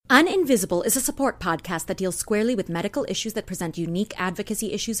Uninvisible is a support podcast that deals squarely with medical issues that present unique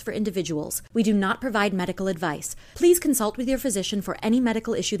advocacy issues for individuals. We do not provide medical advice. Please consult with your physician for any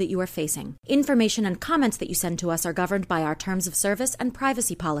medical issue that you are facing. Information and comments that you send to us are governed by our terms of service and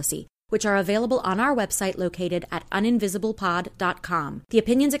privacy policy, which are available on our website located at uninvisiblepod.com. The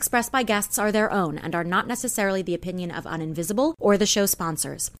opinions expressed by guests are their own and are not necessarily the opinion of Uninvisible or the show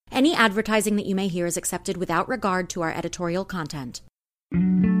sponsors. Any advertising that you may hear is accepted without regard to our editorial content.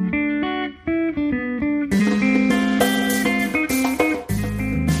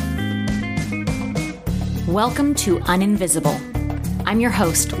 Welcome to Uninvisible. I'm your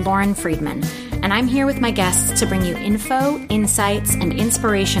host, Lauren Friedman, and I'm here with my guests to bring you info, insights, and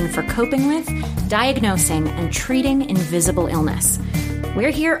inspiration for coping with, diagnosing, and treating invisible illness.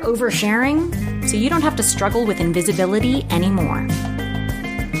 We're here oversharing, so you don't have to struggle with invisibility anymore.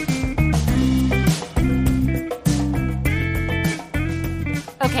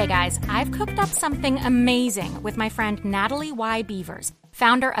 Okay, guys, I've cooked up something amazing with my friend Natalie Y. Beavers,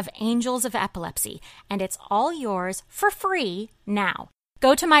 founder of Angels of Epilepsy, and it's all yours for free now.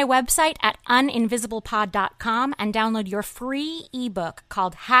 Go to my website at uninvisiblepod.com and download your free ebook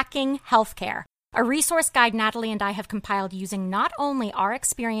called Hacking Healthcare, a resource guide Natalie and I have compiled using not only our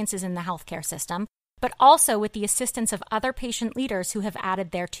experiences in the healthcare system, but also with the assistance of other patient leaders who have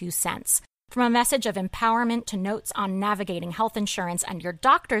added their 2 cents. From a message of empowerment to notes on navigating health insurance and your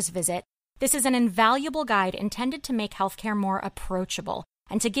doctor's visit, this is an invaluable guide intended to make healthcare more approachable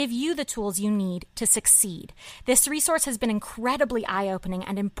and to give you the tools you need to succeed. This resource has been incredibly eye-opening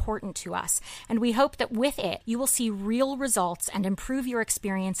and important to us, and we hope that with it, you will see real results and improve your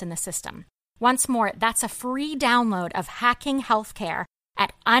experience in the system. Once more, that's a free download of Hacking Healthcare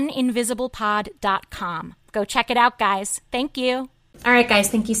at uninvisiblepod.com. Go check it out, guys. Thank you. All right, guys,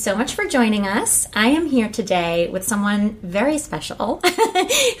 thank you so much for joining us. I am here today with someone very special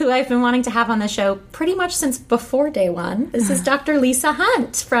who I've been wanting to have on the show pretty much since before day one. This is Dr. Lisa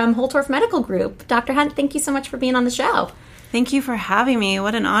Hunt from Holtorf Medical Group. Dr. Hunt, thank you so much for being on the show. Thank you for having me.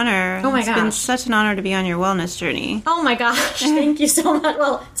 What an honor. Oh, my gosh. It's been such an honor to be on your wellness journey. Oh, my gosh. Thank you so much.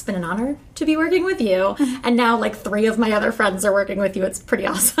 Well, it's been an honor to be working with you. And now, 3 of my other friends are working with you. It's pretty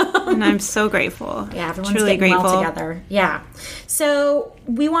awesome. And I'm so grateful. Yeah, everyone's truly getting grateful. well together. Yeah. So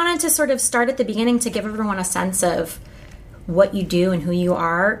we wanted to sort of start at the beginning to give everyone a sense of what you do and who you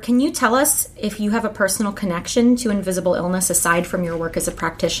are. Can you tell us if you have a personal connection to invisible illness aside from your work as a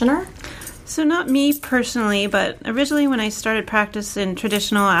practitioner? So not me personally, but originally when I started practice in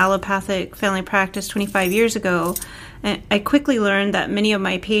traditional allopathic family practice 25 years ago, I quickly learned that many of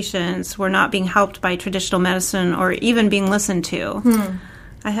my patients were not being helped by traditional medicine or even being listened to.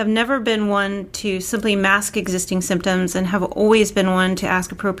 I have never been one to simply mask existing symptoms and have always been one to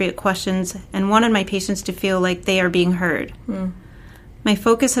ask appropriate questions and wanted my patients to feel like they are being heard. My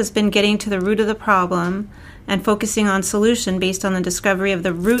focus has been getting to the root of the problem and focusing on solution based on the discovery of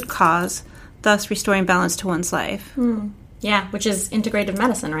the root cause, thus restoring balance to one's life. Yeah, which is integrative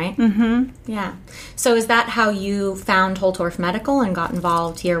medicine, right? Mm-hmm. Yeah. So is that how you found Holtorf Medical and got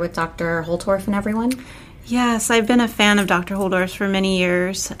involved here with Dr. Holtorf and everyone? Yes, I've been a fan of Dr. Holtorf for many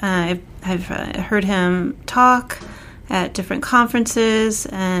years. I've heard him talk at different conferences,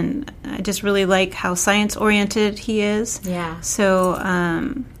 and I just really like how science-oriented he is. Yeah.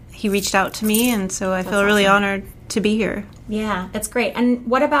 So he reached out to me, and so I feel really honored to be here. Yeah, that's great. And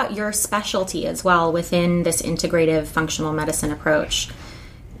what about your specialty as well within this integrative functional medicine approach?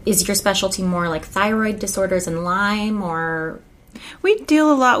 Is your specialty more like thyroid disorders and Lyme, or? We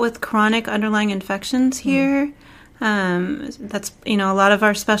deal a lot with chronic underlying infections here. That's, a lot of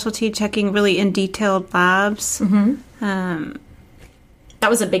our specialty, checking really in detailed labs. That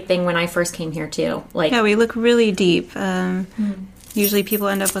was a big thing when I first came here too. Yeah, we look really deep. Usually people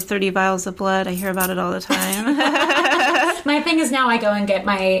end up with 30 vials of blood. I hear about it all the time. My thing is now I go and get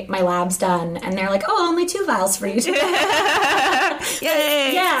my labs done, and they're like, oh, only 2 vials for you today.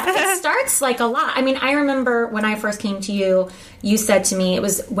 Yay! Yeah, it starts a lot. I mean, I remember when I first came to you, you said to me, it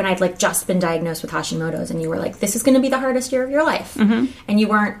was when I'd just been diagnosed with Hashimoto's, and you were like, this is going to be the hardest year of your life. And you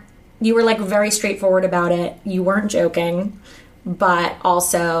were very straightforward about it. You weren't joking, but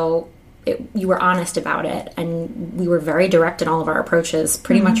also you were honest about it, and we were very direct in all of our approaches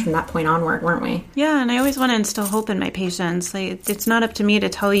pretty much from that point onward, weren't we? Yeah, and I always want to instill hope in my patients. It's not up to me to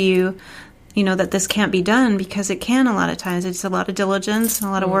tell you, that this can't be done, because it can a lot of times. It's a lot of diligence and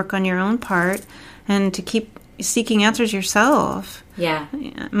a lot of work on your own part, and to keep seeking answers yourself. Yeah.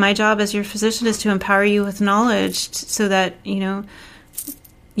 My job as your physician is to empower you with knowledge so that,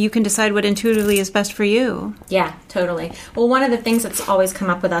 you can decide what intuitively is best for you. Yeah, totally. Well, one of the things that's always come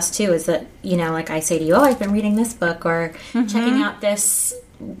up with us, too, is that, like I say to you, oh, I've been reading this book or checking out this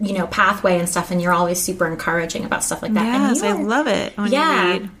pathway and stuff, and you're always super encouraging about stuff like that. Yes, I love it when you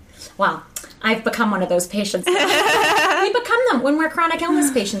read. Well, I've become one of those patients. We become them. When we're chronic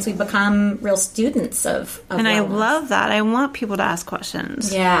illness patients, we become real students of And wellness. I love that. I want people to ask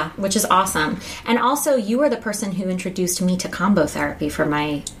questions. Yeah, which is awesome. And also, you were the person who introduced me to combo therapy for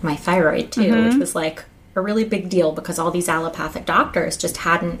my thyroid, too, which was like a really big deal because all these allopathic doctors just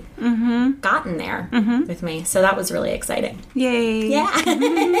hadn't gotten there with me. So that was really exciting. Yay.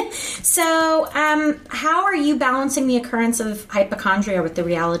 Yeah. So how are you balancing the occurrence of hypochondria with the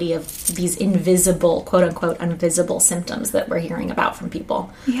reality of these invisible, quote unquote, invisible symptoms that we're hearing about from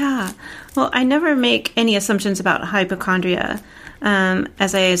people? Yeah. Well, I never make any assumptions about hypochondria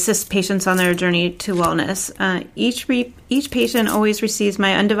as I assist patients on their journey to wellness. Each patient always receives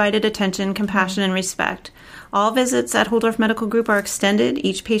my undivided attention, compassion, and respect. All visits at Holdorf Medical Group are extended.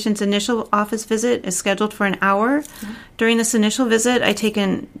 Each patient's initial office visit is scheduled for an hour. During this initial visit, I take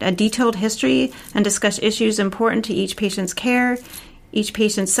a detailed history and discuss issues important to each patient's care. Each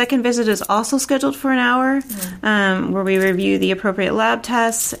patient's second visit is also scheduled for an hour, where we review the appropriate lab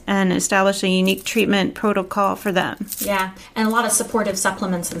tests and establish a unique treatment protocol for them. Yeah, and a lot of supportive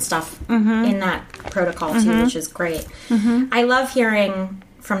supplements and stuff in that protocol, too, which is great. I love hearing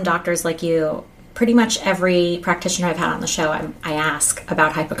from doctors like you. Pretty much every practitioner I've had on the show, I ask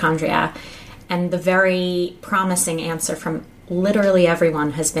about hypochondria, and the very promising answer from literally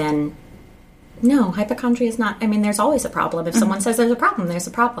everyone has been, no, hypochondria is not. I mean, there's always a problem. If someone says there's a problem, there's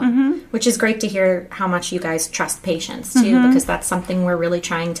a problem, which is great to hear how much you guys trust patients, too, because that's something we're really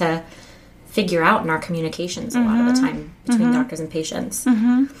trying to figure out in our communications a lot of the time between doctors and patients.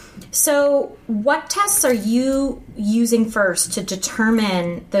 So what tests are you using first to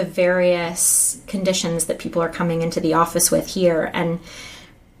determine the various conditions that people are coming into the office with here? And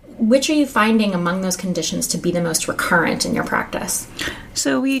which are you finding among those conditions to be the most recurrent in your practice?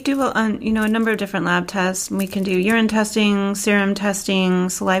 So we do a number of different lab tests. We can do urine testing, serum testing,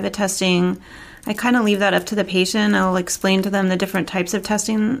 saliva testing. I kind of leave that up to the patient. I'll explain to them the different types of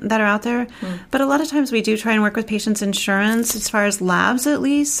testing that are out there. But a lot of times we do try and work with patients' insurance as far as labs at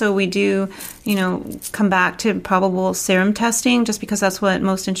least. So we do, come back to probable serum testing just because that's what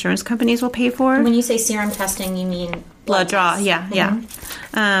most insurance companies will pay for. When you say serum testing, you mean blood draw? Yeah.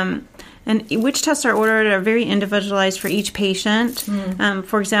 And which tests are ordered are very individualized for each patient.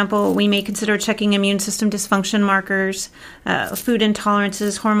 For example, we may consider checking immune system dysfunction markers, food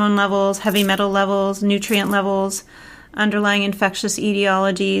intolerances, hormone levels, heavy metal levels, nutrient levels, underlying infectious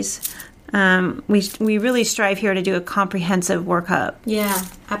etiologies. We really strive here to do a comprehensive workup. Yeah,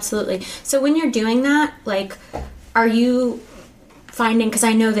 absolutely. So when you're doing that, are you finding, because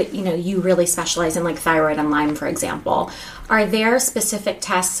I know that, you really specialize in thyroid and Lyme, for example, are there specific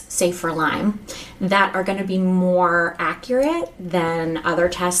tests, say for Lyme, that are going to be more accurate than other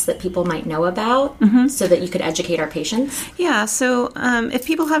tests that people might know about so that you could educate our patients? Yeah, so if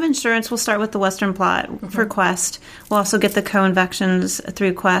people have insurance, we'll start with the Western blot for Quest. We'll also get the co-infections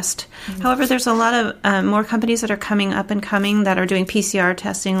through Quest. However, there's a lot of more companies that are coming up and coming that are doing PCR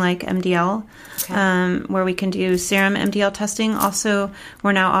testing like MDL, where we can do serum MDL testing. Also,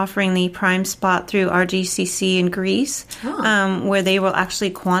 we're now offering the Prime Spot through RGCC in Greece, where they will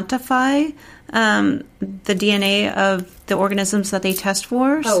actually quantify the DNA of the organisms that they test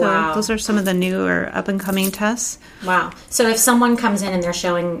for. Those are some of the newer up-and-coming tests. Wow. So if someone comes in and they're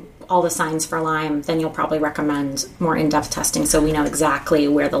showing all the signs for Lyme, then you'll probably recommend more in-depth testing so we know exactly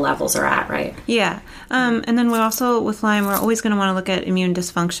where the levels are at, right? Yeah. And then we're also, with Lyme, we're always going to want to look at immune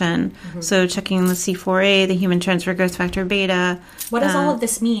dysfunction. So checking the C4A, the human transfer growth factor beta. What does all of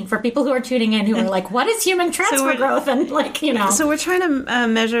this mean for people who are tuning in who are like, what is human transfer growth? And So we're trying to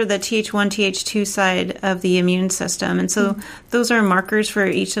measure the Th1, Th2 side of the immune system. And so those are markers for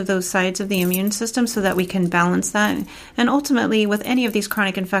each of those sides of the immune system so that we can balance that. And ultimately, with any of these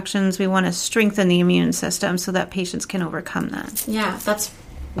chronic infections, we want to strengthen the immune system so that patients can overcome that. Yeah, that's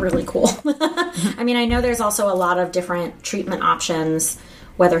really cool. I mean, I know there's also a lot of different treatment options,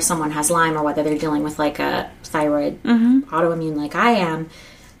 whether someone has Lyme or whether they're dealing with a thyroid autoimmune like I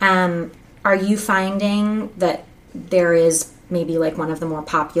am. Are you finding that there is maybe one of the more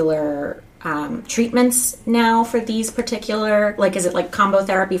popular treatments now for these particular, is it combo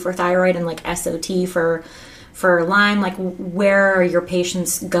therapy for thyroid and SOT for Lyme? Where are your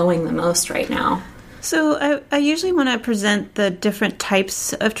patients going the most right now? So I usually want to present the different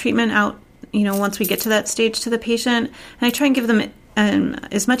types of treatment out, once we get to that stage to the patient. And I try and give them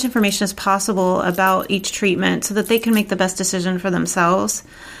as much information as possible about each treatment so that they can make the best decision for themselves.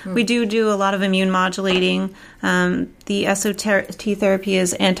 We do a lot of immune modulating. The SOT therapy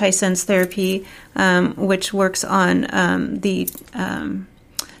is antisense therapy, which works on the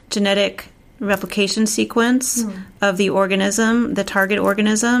genetic replication sequence of the organism, the target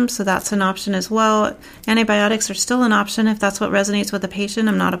organism. So that's an option as well. Antibiotics are still an option if that's what resonates with the patient.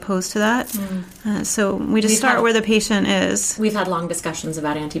 I'm not opposed to that. So we just start where the patient is. We've had long discussions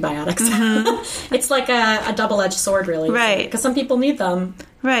about antibiotics. It's like a double-edged sword, really. Right. Because some people need them.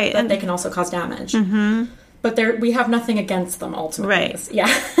 Right. But they can also cause damage. But we have nothing against them, ultimately. Right.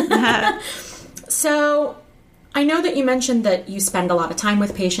 Yeah. So I know that you mentioned that you spend a lot of time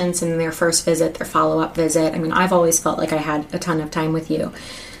with patients in their first visit, their follow-up visit. I mean, I've always felt like I had a ton of time with you.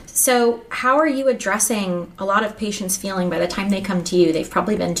 So how are you addressing a lot of patients feeling by the time they come to you, they've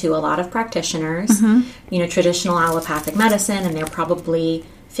probably been to a lot of practitioners, traditional allopathic medicine, and they're probably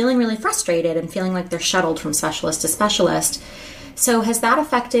feeling really frustrated and feeling like they're shuttled from specialist to specialist. So has that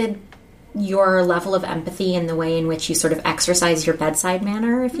affected your level of empathy and the way in which you sort of exercise your bedside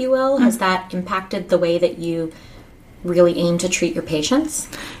manner, if you will? Has that impacted the way that you really aim to treat your patients?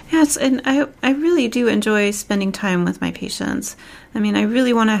 Yes, and I really do enjoy spending time with my patients. I mean, I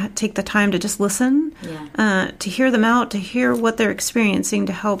really want to take the time to just listen, to hear them out, to hear what they're experiencing,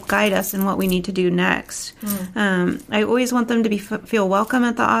 to help guide us in what we need to do next. I always want them to feel welcome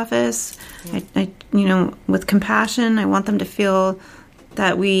at the office. I with compassion. I want them to feel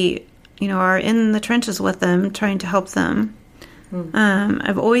that we are in the trenches with them, trying to help them.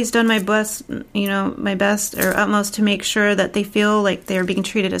 I've always done my best or utmost to make sure that they feel like they're being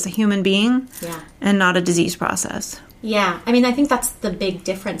treated as a human being and not a disease process. Yeah. I mean, I think that's the big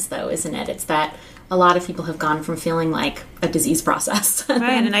difference, though, isn't it? It's that a lot of people have gone from feeling like a disease process. Right,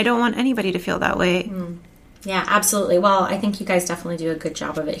 and I don't want anybody to feel that way. Yeah, absolutely. Well, I think you guys definitely do a good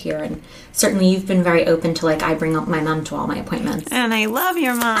job of it here. And certainly you've been very open to, I bring up my mom to all my appointments. And I love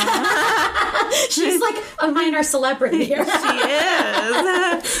your mom. She's like a minor celebrity here. She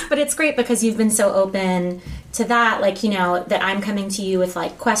is. But it's great because you've been so open to that, that I'm coming to you with,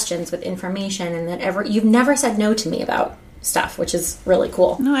 questions, with information, and that you've never said no to me about stuff, which is really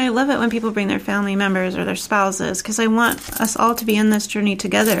cool. No, I love it when people bring their family members or their spouses, because I want us all to be in this journey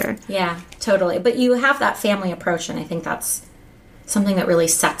together. Yeah, totally. But you have that family approach, and I think that's something that really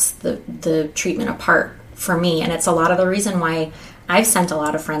sets the treatment apart for me. And it's a lot of the reason why I've sent a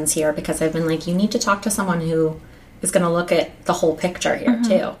lot of friends here, because I've been like, you need to talk to someone who is going to look at the whole picture here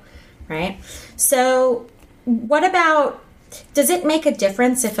too, right? So what about, does it make a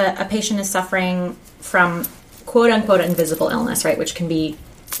difference if a patient is suffering from quote-unquote invisible illness, right, which can be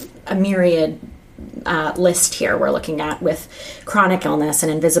a myriad list here we're looking at with chronic illness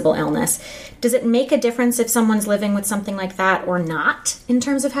and invisible illness. Does it make a difference if someone's living with something like that or not in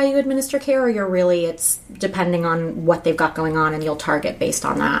terms of how you administer care, or it's depending on what they've got going on and you'll target based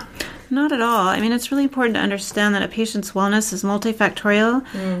on that? Not at all. I mean, it's really important to understand that a patient's wellness is multifactorial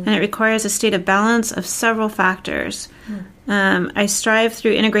and it requires a state of balance of several factors. I strive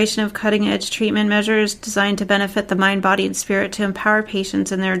through integration of cutting-edge treatment measures designed to benefit the mind, body, and spirit to empower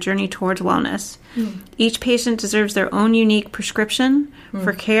patients in their journey towards wellness. Each patient deserves their own unique prescription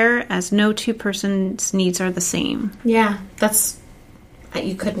for care, as no two persons' needs are the same. Yeah,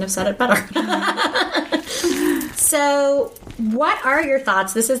 you couldn't have said it better. So what are your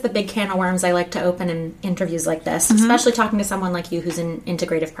thoughts? This is the big can of worms I like to open in interviews like this, especially talking to someone like you who's an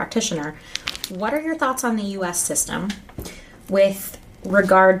integrative practitioner. What are your thoughts on the U.S. system with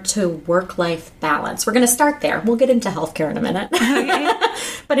regard to work-life balance? We're going to start there. We'll get into healthcare in a minute. Okay.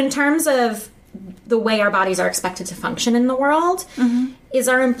 But in terms of the way our bodies are expected to function in the world, is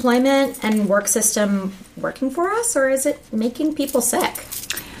our employment and work system working for us, or is it making people sick?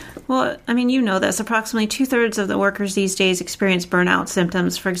 Well, I mean, you know this. Approximately 2/3 of the workers these days experience burnout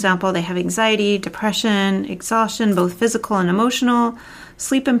symptoms. For example, they have anxiety, depression, exhaustion, both physical and emotional,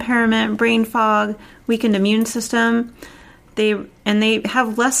 sleep impairment, brain fog, weakened immune system. They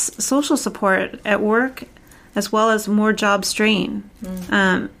have less social support at work, as well as more job strain.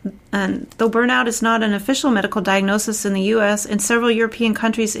 And though burnout is not an official medical diagnosis in the U.S., in several European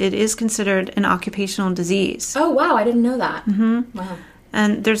countries it is considered an occupational disease. Oh, wow. I didn't know that. Wow.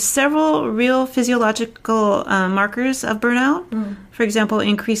 And there's several real physiological markers of burnout. For example,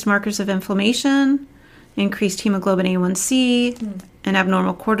 increased markers of inflammation, increased hemoglobin A1C, and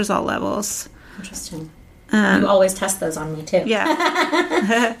abnormal cortisol levels. Interesting. You always test those on me, too.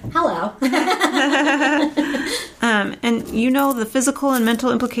 Yeah. Hello. And the physical and mental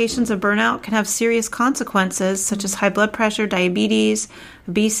implications of burnout can have serious consequences, such as high blood pressure, diabetes,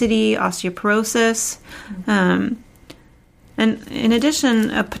 obesity, osteoporosis. And in addition,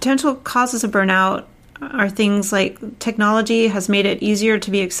 potential causes of burnout are things like technology has made it easier to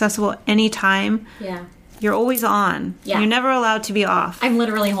be accessible anytime. Yeah. You're always on. Yeah. You're never allowed to be off. I'm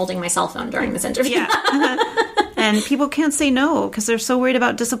literally holding my cell phone during this interview. Yeah. And people can't say no because they're so worried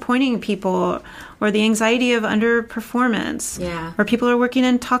about disappointing people or the anxiety of underperformance. Yeah. Or people are working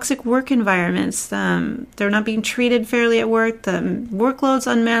in toxic work environments. They're not being treated fairly at work. The workload's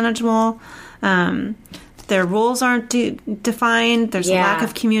unmanageable. Their roles aren't defined. There's a lack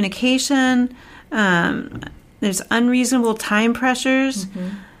of communication. There's unreasonable time pressures.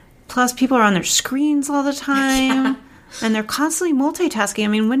 Plus, people are on their screens all the time. And they're constantly multitasking. I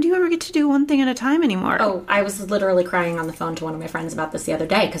mean, when do you ever get to do one thing at a time anymore? Oh, I was literally crying on the phone to one of my friends about this the other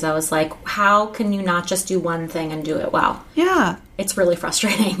day because I was like, how can you not just do one thing and do it well? Yeah. It's really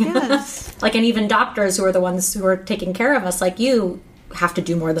frustrating. Yes. Like, and even doctors who are the ones who are taking care of us, like you, have to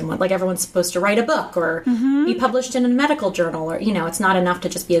do more than one. Like, everyone's supposed to write a book or be published in a medical journal, or, you know, it's not enough to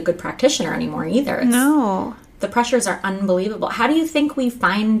just be a good practitioner anymore either. No. The pressures are unbelievable. How do you think we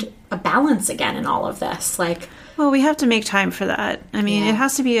find a balance again in all of this? Like, well, we have to make time for that. I mean, it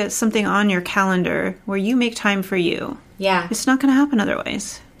has to be something on your calendar where you make time for you. Yeah. It's not going to happen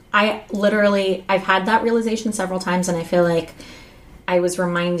otherwise. I've had that realization several times, and I feel like I was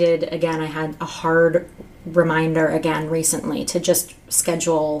reminded again, I had a hard reminder again recently to just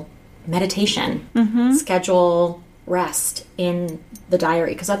schedule meditation, schedule rest in the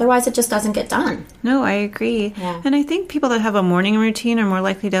diary, because otherwise it just doesn't get done. No, I agree. Yeah. And I think people that have a morning routine are more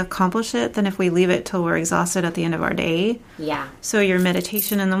likely to accomplish it than if we leave it till we're exhausted at the end of our day. Yeah. So your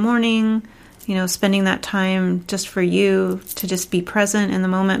meditation in the morning, you know, spending that time just for you to just be present in the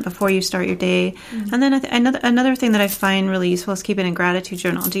moment before you start your day. And then another thing that I find really useful is keeping a gratitude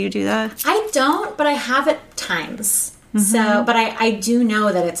journal. Do you do that? I don't, but I have at times. So, but I do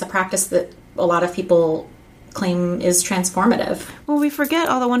know that it's a practice that a lot of people claim is transformative. Well, we forget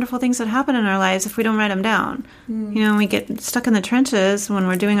all the wonderful things that happen in our lives if we don't write them down. You know, we get stuck in the trenches when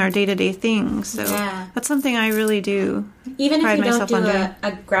we're doing our day-to-day things. So that's something I really do. Even if you don't do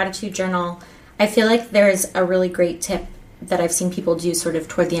a gratitude journal, I feel like there's a really great tip that I've seen people do sort of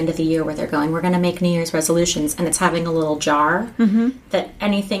toward the end of the year where they're going, we're going to make New Year's resolutions, and it's having a little jar that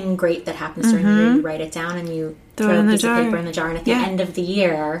anything great that happens during the year, you write it down and you throw a piece of paper in the jar, and at the end of the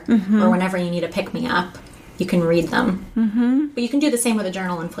year or whenever you need a pick-me-up, you can read them. But you can do the same with a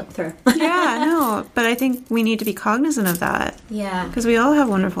journal and flip through. But I think we need to be cognizant of that. Yeah. Because we all have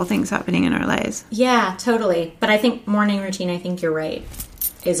wonderful things happening in our lives. Yeah, totally. But I think morning routine, I think you're right,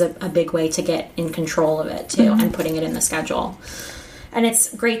 is a big way to get in control of it, too, and putting it in the schedule. And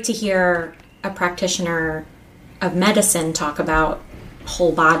it's great to hear a practitioner of medicine talk about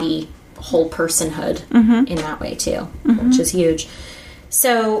whole body, whole personhood in that way, too, which is huge.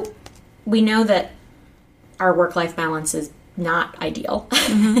 So we know that our work-life balance is not ideal.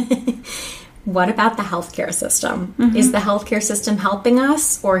 What about the healthcare system? Is the healthcare system helping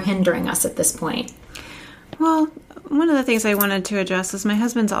us or hindering us at this point? Well, one of the things I wanted to address is my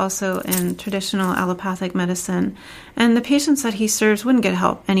husband's also in traditional allopathic medicine, and the patients that he serves wouldn't get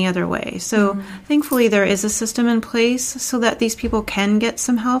help any other way. So thankfully there is a system in place so that these people can get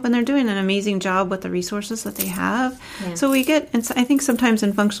some help, and they're doing an amazing job with the resources that they have. So we get, and I think sometimes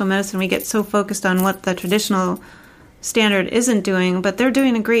in functional medicine we get so focused on what the traditional standard isn't doing, but they're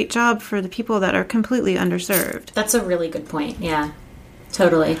doing a great job for the people that are completely underserved. That's a really good point. Yeah,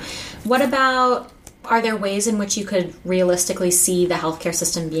 totally. What about, are there ways in which you could realistically see the healthcare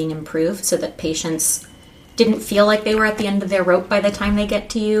system being improved so that patients didn't feel like they were at the end of their rope by the time they get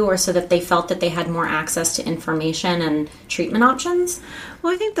to you, or so that they felt that they had more access to information and treatment options?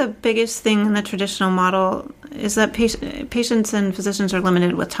 Well, I think the biggest thing in the traditional model is that patients and physicians are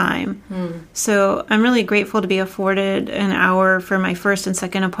limited with time. So I'm really grateful to be afforded an hour for my first and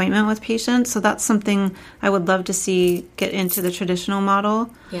second appointment with patients. So that's something I would love to see get into the traditional model,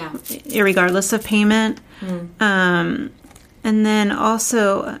 irregardless of payment. And then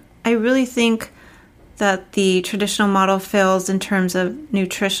also, I really think that the traditional model fails in terms of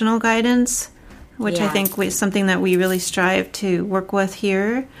nutritional guidance, which I think is something that we really strive to work with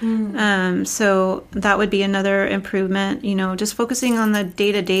here. So that would be another improvement, you know, just focusing on the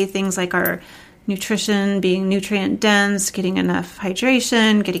day-to-day things like our nutrition being nutrient dense, getting enough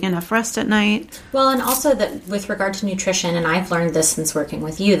hydration, getting enough rest at night. Well, and also that with regard to nutrition, and I've learned this since working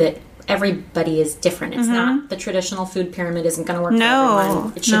with you, that everybody is different. It's not, the traditional food pyramid isn't going to work for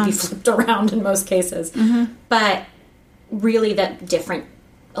everyone. It should be flipped around in most cases. But really that different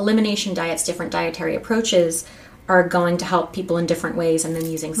elimination diets, different dietary approaches are going to help people in different ways, and then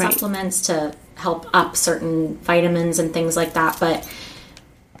using supplements to help up certain vitamins and things like that. But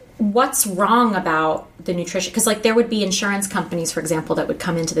what's wrong about the nutrition? Because like there would be insurance companies, for example, that would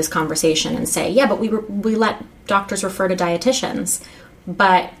come into this conversation and say, yeah, but we let doctors refer to dietitians.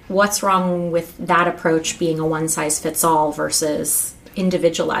 But what's wrong with that approach being a one-size-fits-all versus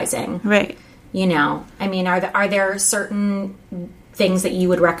individualizing? Right. You know, I mean, are there certain things that you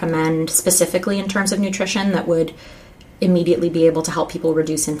would recommend specifically in terms of nutrition that would immediately be able to help people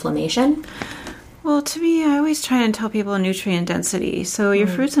reduce inflammation? Well, to me, I always try and tell people nutrient density. So your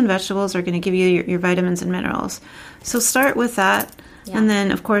fruits and vegetables are going to give you your vitamins and minerals. So start with that. Yeah. And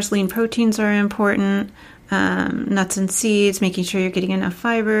then, of course, lean proteins are important. Nuts and seeds, making sure you're getting enough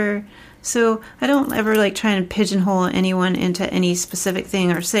fiber. So I don't ever try and pigeonhole anyone into any specific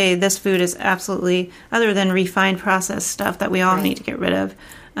thing or say this food is absolutely, other than refined processed stuff that we all need to get rid of.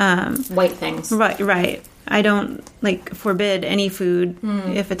 White things. Right. I don't forbid any food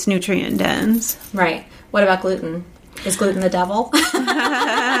if it's nutrient dense. Right. What about gluten? Is gluten the devil?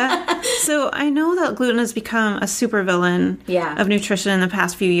 So I know that gluten has become a supervillain of nutrition in the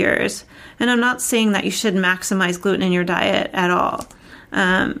past few years. And I'm not saying that you should maximize gluten in your diet at all.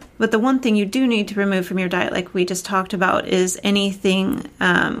 But the one thing you do need to remove from your diet, like we just talked about, is anything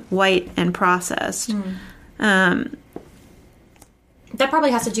white and processed. That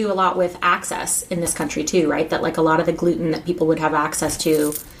probably has to do a lot with access in this country too, right? That a lot of the gluten that people would have access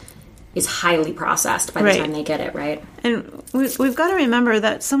to is highly processed by the time they get it, right? And we've got to remember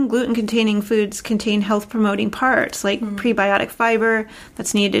that some gluten-containing foods contain health-promoting parts, like prebiotic fiber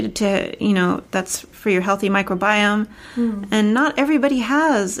that's needed to, that's for your healthy microbiome. And not everybody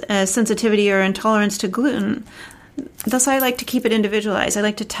has a sensitivity or intolerance to gluten. Thus, I like to keep it individualized. I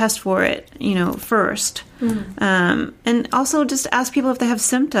like to test for it, first. And also just ask people if they have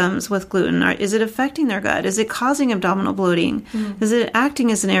symptoms with gluten. Is it affecting their gut? Is it causing abdominal bloating? Is it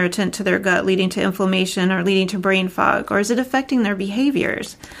acting as an irritant to their gut, leading to inflammation or leading to brain fog? Or is it affecting their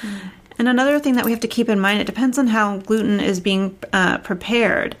behaviors? And another thing that we have to keep in mind, it depends on how gluten is being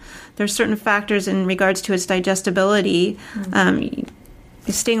prepared. There's certain factors in regards to its digestibility.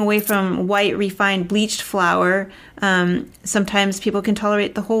 Staying away from white, refined, bleached flour. Sometimes people can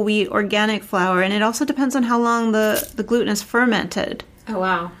tolerate the whole wheat, organic flour, and it also depends on how long the gluten is fermented. Oh,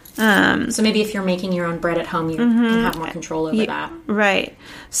 wow. So maybe if you're making your own bread at home, you can have more control over that. Right.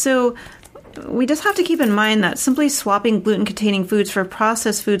 So we just have to keep in mind that simply swapping gluten-containing foods for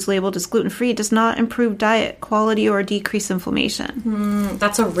processed foods labeled as gluten-free does not improve diet quality or decrease inflammation.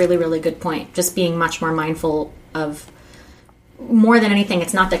 That's a really, really good point. Just being much more mindful of... More than anything,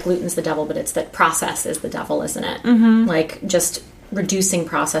 it's not that gluten's the devil, but it's that process is the devil, isn't it? Just reducing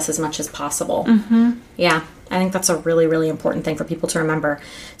process as much as possible. Yeah, I think that's a really, really important thing for people to remember.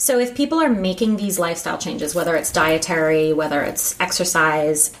 So if people are making these lifestyle changes, whether it's dietary, whether it's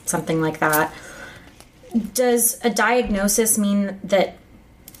exercise, something like that, does a diagnosis mean that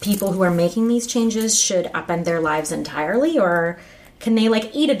people who are making these changes should upend their lives entirely, or... Can they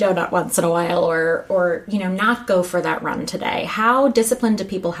eat a donut once in a while or not go for that run today? How disciplined do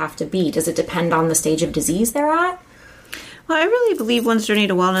people have to be? Does it depend on the stage of disease they're at? Well, I really believe one's journey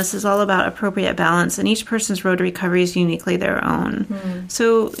to wellness is all about appropriate balance, and each person's road to recovery is uniquely their own.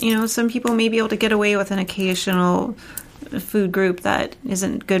 So, some people may be able to get away with an occasional food group that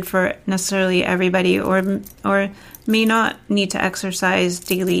isn't good for necessarily everybody, or may not need to exercise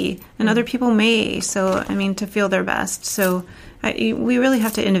daily, and other people may. So, to feel their best. So, we really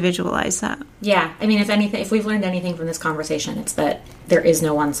have to individualize that. Yeah. If we've learned anything from this conversation, it's that there is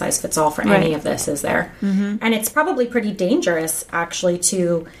no one size fits all for any of this, is there? And it's probably pretty dangerous, actually,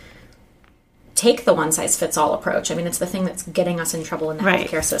 to take the one size fits all approach. It's the thing that's getting us in trouble in the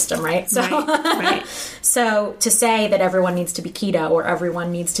healthcare system, right? So, so to say that everyone needs to be keto or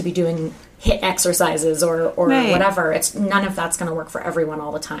everyone needs to be doing HIIT exercises or whatever, it's none of that's going to work for everyone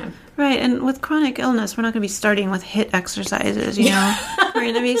all the time. Right. And with chronic illness, we're not going to be starting with HIIT exercises, We're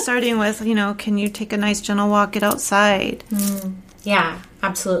going to be starting with, can you take a nice gentle walk, get outside? Yeah,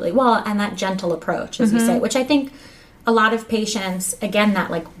 absolutely. Well, and that gentle approach, as you say, which I think a lot of patients, again, that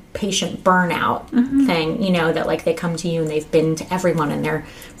patient burnout thing, that they come to you and they've been to everyone and they're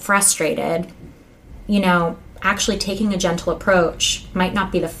frustrated, actually taking a gentle approach might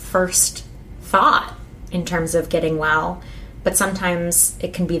not be the first thought in terms of getting well, but sometimes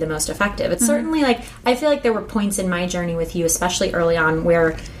it can be the most effective. It's certainly I feel like there were points in my journey with you, especially early on,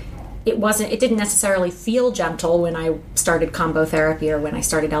 where it didn't necessarily feel gentle when I started combo therapy or when I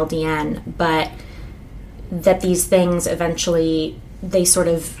started LDN, but that these things eventually, they sort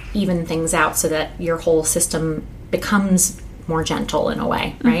of even things out so that your whole system becomes more gentle in a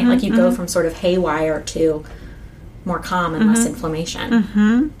way, right? You go from sort of haywire to more calm and less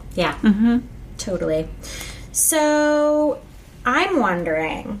inflammation. Yeah, totally. So I'm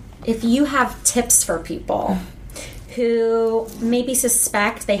wondering if you have tips for people who maybe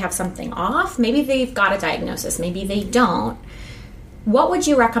suspect they have something off, maybe they've got a diagnosis, maybe they don't. What would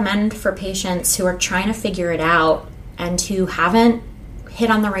you recommend for patients who are trying to figure it out and who haven't hit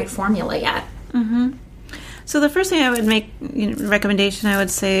on the right formula yet? So the first thing I would make, recommendation, I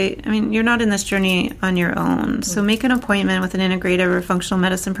would say, you're not in this journey on your own. So make an appointment with an integrative or functional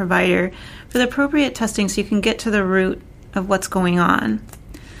medicine provider for the appropriate testing so you can get to the root of what's going on.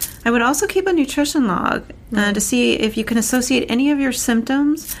 I would also keep a nutrition log to see if you can associate any of your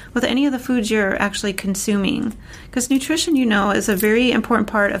symptoms with any of the foods you're actually consuming. Because nutrition, is a very important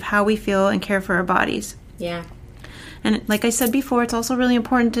part of how we feel and care for our bodies. Yeah. And like I said before, it's also really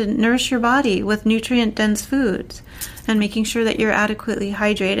important to nourish your body with nutrient-dense foods and making sure that you're adequately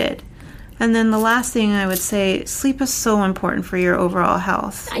hydrated. And then the last thing I would say, sleep is so important for your overall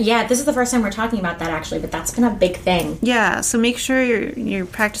health. Yeah, this is the first time we're talking about that, actually, but that's been a big thing. Yeah, so make sure you're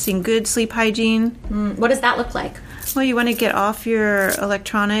practicing good sleep hygiene. What does that look like? Well, you want to get off your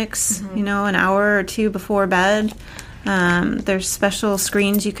electronics, an hour or two before bed. There's special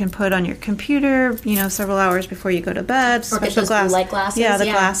screens you can put on your computer, several hours before you go to bed. Or get those blue light glasses. Yeah, the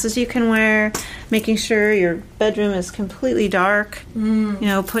glasses you can wear. Making sure your bedroom is completely dark.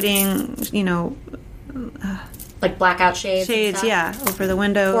 Putting, like blackout shades. Shades, over the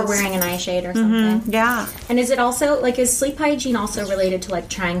windows. Or wearing an eye shade or something. Yeah. And is it also, is sleep hygiene also related to,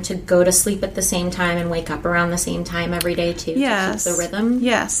 trying to go to sleep at the same time and wake up around the same time every day, too? Yes. To keep the rhythm?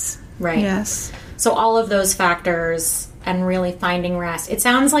 Yes. Right. Yes. So all of those factors and really finding rest. It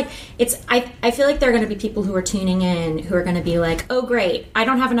sounds like I feel like there are going to be people who are tuning in who are going to be like, oh, great, I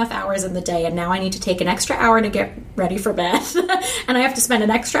don't have enough hours in the day and now I need to take an extra hour to get ready for bed. And I have to spend an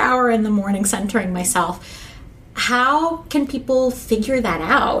extra hour in the morning centering myself. How can people figure that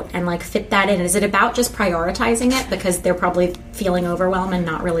out and fit that in? Is it about just prioritizing it because they're probably feeling overwhelmed and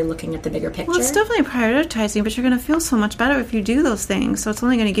not really looking at the bigger picture? Well, it's definitely prioritizing, but you're going to feel so much better if you do those things. So it's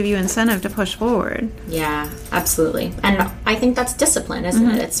only going to give you incentive to push forward. Yeah, absolutely. And I think that's discipline,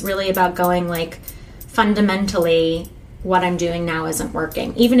 isn't it? It's really about going fundamentally what I'm doing now isn't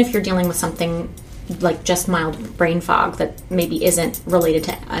working. Even if you're dealing with something like just mild brain fog that maybe isn't related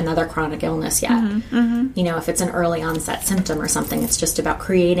to another chronic illness yet. If it's an early onset symptom or something, it's just about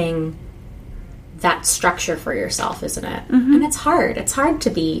creating that structure for yourself, isn't it? And it's hard. It's hard to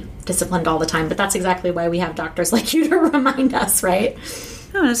be disciplined all the time, but that's exactly why we have doctors like you to remind us, right?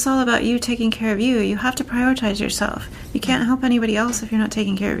 No, it's all about you taking care of you. You have to prioritize yourself. You can't help anybody else if you're not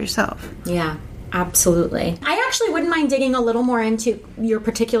taking care of yourself. Yeah. Absolutely. I actually wouldn't mind digging a little more into your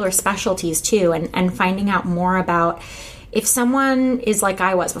particular specialties too and finding out more about if someone is like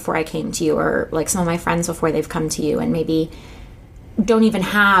I was before I came to you or like some of my friends before they've come to you and maybe don't even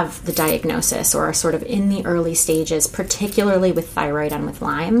have the diagnosis or are sort of in the early stages, particularly with thyroid and with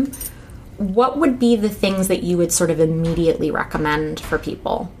Lyme. What would be the things that you would sort of immediately recommend for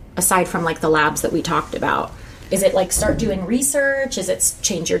people aside from the labs that we talked about? Is it start doing research? Is it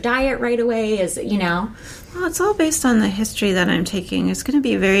change your diet right away? Is it, Well, it's all based on the history that I'm taking. It's going to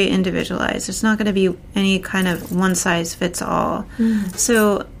be very individualized. It's not going to be any kind of one size fits all.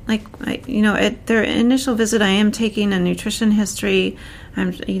 So, at their initial visit, I am taking a nutrition history. We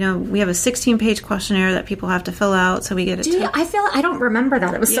have a 16-page questionnaire that people have to fill out, so we get it. I don't remember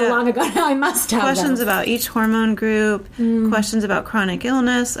that. It was so long ago now. I must have questions about each hormone group, questions about chronic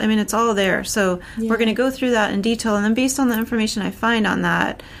illness. It's all there. So we're going to go through that in detail, and then based on the information I find on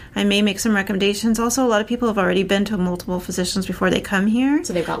that, I may make some recommendations. Also, a lot of people have already been to multiple physicians before they come here.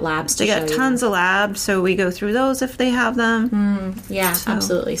 So they've got labs to show you. They got tons of labs, so we go through those if they have them.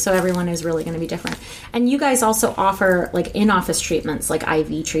 Absolutely. So everyone is really going to be different. And you guys also offer in-office treatments, like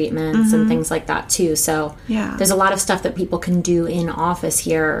IV treatments and things like that too. So there's a lot of stuff that people can do in office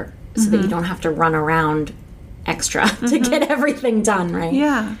here so that you don't have to run around extra to get everything done, right?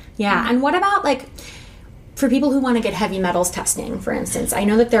 Yeah. And what about for people who want to get heavy metals testing, for instance? I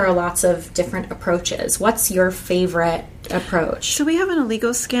know that there are lots of different approaches. What's your favorite approach? So we have an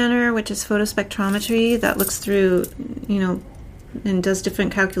Oligo scanner, which is photospectrometry that looks through, and does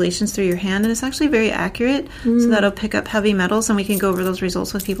different calculations through your hand, and it's actually very accurate. So that'll pick up heavy metals, and we can go over those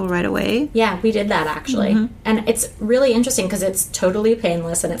results with people right away. Yeah, we did that actually. And it's really interesting because it's totally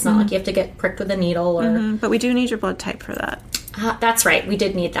painless, and it's not like you have to get pricked with a needle. Or But we do need your blood type for that. That's right. We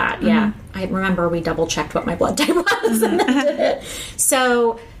did need that. Yeah. I remember we double-checked what my blood type was and then did it.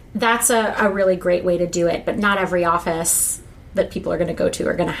 So that's a really great way to do it, but not every office that people are going to go to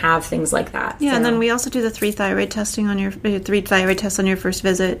are going to have things like that. Yeah, and then we also do the 3 thyroid tests on your first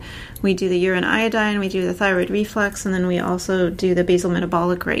visit. We do the urine iodine, we do the thyroid reflex, and then we also do the basal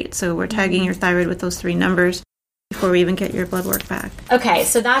metabolic rate. So we're tagging your thyroid with those 3 numbers before we even get your blood work back. Okay,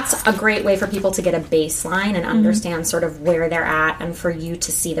 so that's a great way for people to get a baseline and understand sort of where they're at, and for you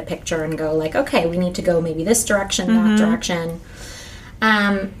to see the picture and go okay, we need to go maybe this direction, that direction.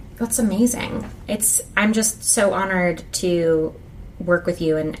 That's amazing. I'm just so honored to work with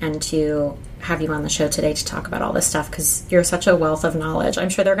you and to have you on the show today to talk about all this stuff, because you're such a wealth of knowledge. I'm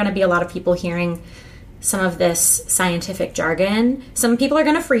sure there are going to be a lot of people hearing some of this scientific jargon. Some people are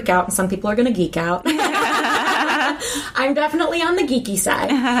going to freak out and some people are going to geek out. I'm definitely on the geeky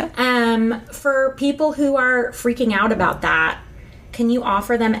side. For people who are freaking out about that, can you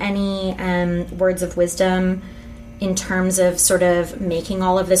offer them any words of wisdom in terms of sort of making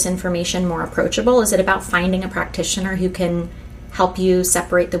all of this information more approachable? Is it about finding a practitioner who can help you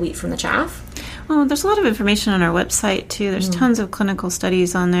separate the wheat from the chaff? Well, there's a lot of information on our website, too. There's tons of clinical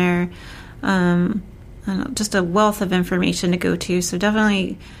studies on there. Just a wealth of information to go to. So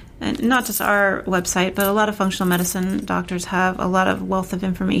definitely, not just our website, but a lot of functional medicine doctors have a lot of wealth of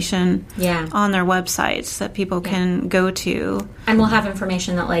information on their websites that people can go to. And we'll have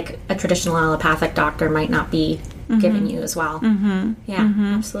information that like a traditional allopathic doctor might not be giving you as well.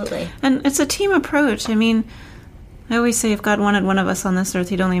 Absolutely. And it's a team approach. I mean, I always say if God wanted one of us on this earth,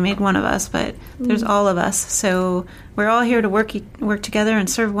 he'd only made one of us, but there's all of us. So we're all here to work together and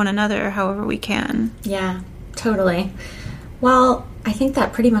serve one another however we can. Yeah, totally. Well, I think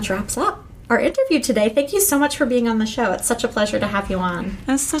that pretty much wraps up our interview today. Thank you so much for being on the show. It's such a pleasure to have you on.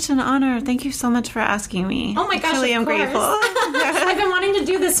 It's such an honor. Thank you so much for asking me. Oh my gosh, I am grateful. I've been wanting to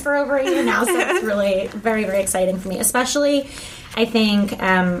do this for over a year now, so it's really very, very exciting for me. Especially, I think,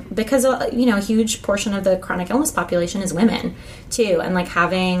 because, a huge portion of the chronic illness population is women, too. And, like,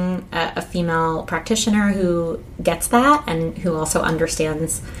 having a female practitioner who gets that and who also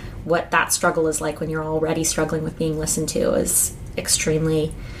understands what that struggle is like when you're already struggling with being listened to is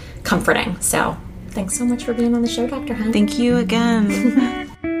extremely comforting. So thanks so much for being on the show, Dr. Hunt. Thank you again.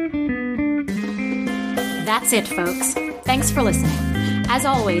 That's it, folks. Thanks for listening. As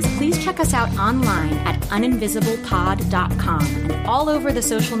always, please check us out online at uninvisiblepod.com and all over the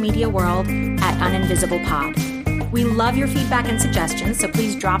social media world at uninvisiblepod. We love your feedback and suggestions, so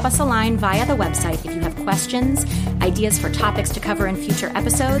please drop us a line via the website if you have questions, ideas for topics to cover in future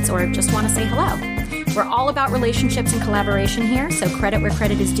episodes, or just want to say hello. We're all about relationships and collaboration here, so credit where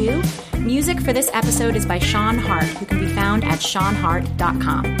credit is due. Music for this episode is by Sean Hart, who can be found at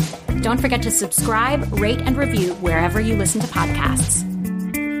seanhart.com. Don't forget to subscribe, rate, and review wherever you listen to podcasts.